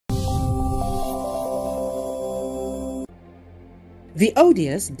The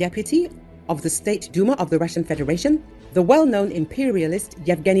odious deputy of the State Duma of the Russian Federation, the well-known imperialist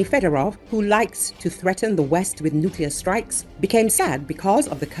Yevgeny Fedorov, who likes to threaten the West with nuclear strikes, became sad because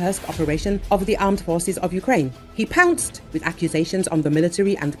of the Kursk operation of the armed forces of Ukraine. He pounced with accusations on the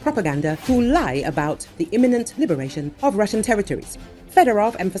military and propaganda who lie about the imminent liberation of Russian territories.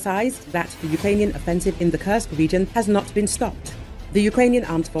 Fedorov emphasized that the Ukrainian offensive in the Kursk region has not been stopped. The Ukrainian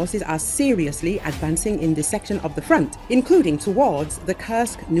armed forces are seriously advancing in this section of the front, including towards the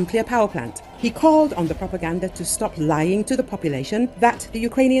Kursk nuclear power plant. He called on the propaganda to stop lying to the population that the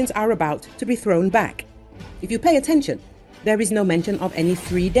Ukrainians are about to be thrown back. If you pay attention, there is no mention of any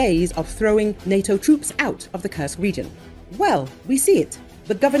 3 days of throwing NATO troops out of the Kursk region. Well, we see it.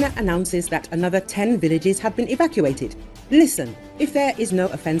 The governor announces that another 10 villages have been evacuated. Listen, if there is no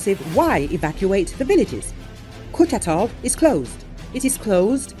offensive, why evacuate the villages? Kurchatov is closed. It is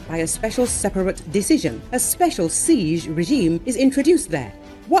closed by a special separate decision. A special siege regime is introduced there.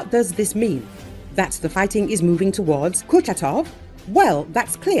 What does this mean? That the fighting is moving towards Kurchatov? Well,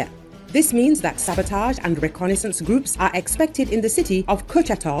 that's clear. This means that sabotage and reconnaissance groups are expected in the city of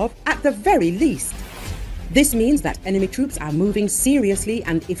Kurchatov at the very least. This means that enemy troops are moving seriously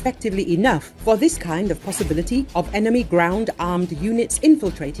and effectively enough for this kind of possibility of enemy ground armed units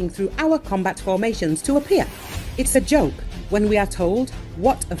infiltrating through our combat formations to appear. It's a joke when we are told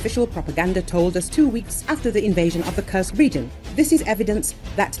what official propaganda told us 2 weeks after the invasion of the Kursk region. This is evidence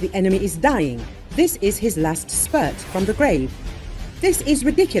that the enemy is dying. This is his last spurt from the grave. This is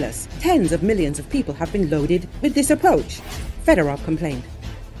ridiculous. Tens of millions of people have been loaded with this approach, Fedorov complained.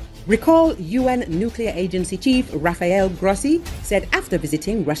 Recall UN Nuclear Agency Chief Rafael Grossi said after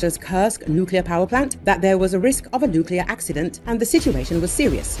visiting Russia's Kursk nuclear power plant that there was a risk of a nuclear accident and the situation was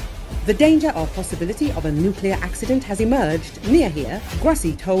serious. The danger or possibility of a nuclear accident has emerged near here,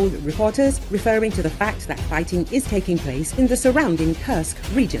 Grossi told reporters, referring to the fact that fighting is taking place in the surrounding Kursk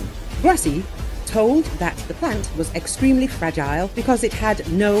region. Grossi told that the plant was extremely fragile because it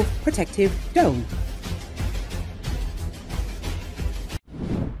had no protective dome.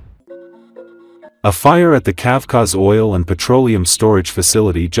 A fire at the Kavkaz oil and petroleum storage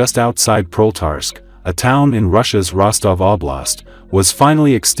facility just outside Proltarsk, a town in Russia's Rostov Oblast, was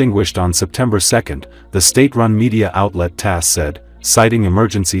finally extinguished on September 2, the state-run media outlet TASS said, citing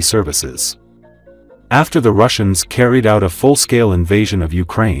emergency services. After the Russians carried out a full-scale invasion of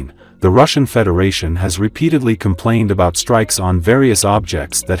Ukraine, the Russian Federation has repeatedly complained about strikes on various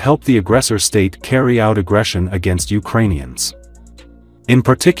objects that help the aggressor state carry out aggression against Ukrainians. In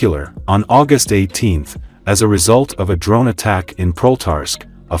particular, on August 18, as a result of a drone attack in Proltarsk,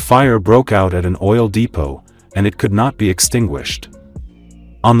 a fire broke out at an oil depot, and it could not be extinguished.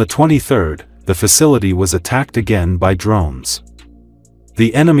 On the 23rd, the facility was attacked again by drones.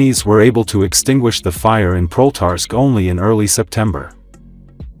 The enemies were able to extinguish the fire in Proltarsk only in early September.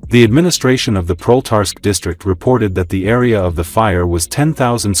 The administration of the Proltarsk district reported that the area of the fire was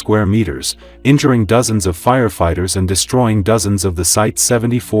 10,000 square meters, injuring dozens of firefighters and destroying dozens of the site's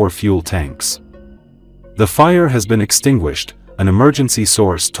 74 fuel tanks. The fire has been extinguished, an emergency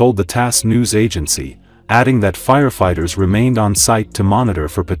source told the TASS news agency, adding that firefighters remained on site to monitor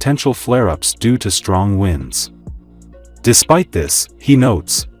for potential flare-ups due to strong winds. Despite this, he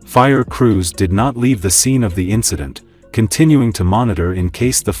notes, fire crews did not leave the scene of the incident, continuing to monitor in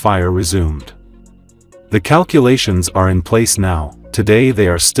case the fire resumed. The calculations are in place now. Today they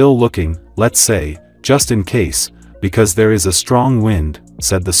are still looking, let's say, just in case, because there is a strong wind,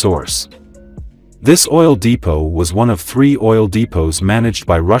 said the source. This oil depot was one of 3 oil depots managed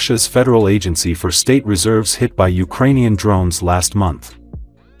by Russia's Federal Agency for State Reserves hit by Ukrainian drones last month.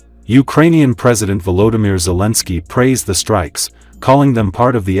 Ukrainian President Volodymyr Zelensky praised the strikes, calling them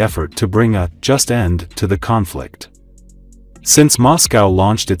part of the effort to bring a just end to the conflict. Since Moscow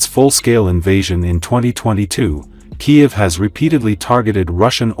launched its full-scale invasion in 2022, Kyiv has repeatedly targeted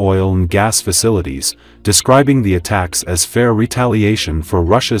Russian oil and gas facilities, describing the attacks as fair retaliation for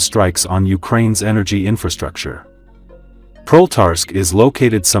Russia's strikes on Ukraine's energy infrastructure. Proltarsk is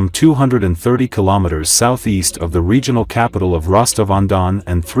located some 230 kilometers southeast of the regional capital of Rostov-on-Don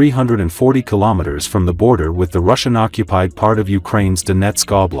and 340 kilometers from the border with the Russian-occupied part of Ukraine's Donetsk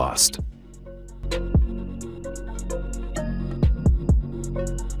Oblast.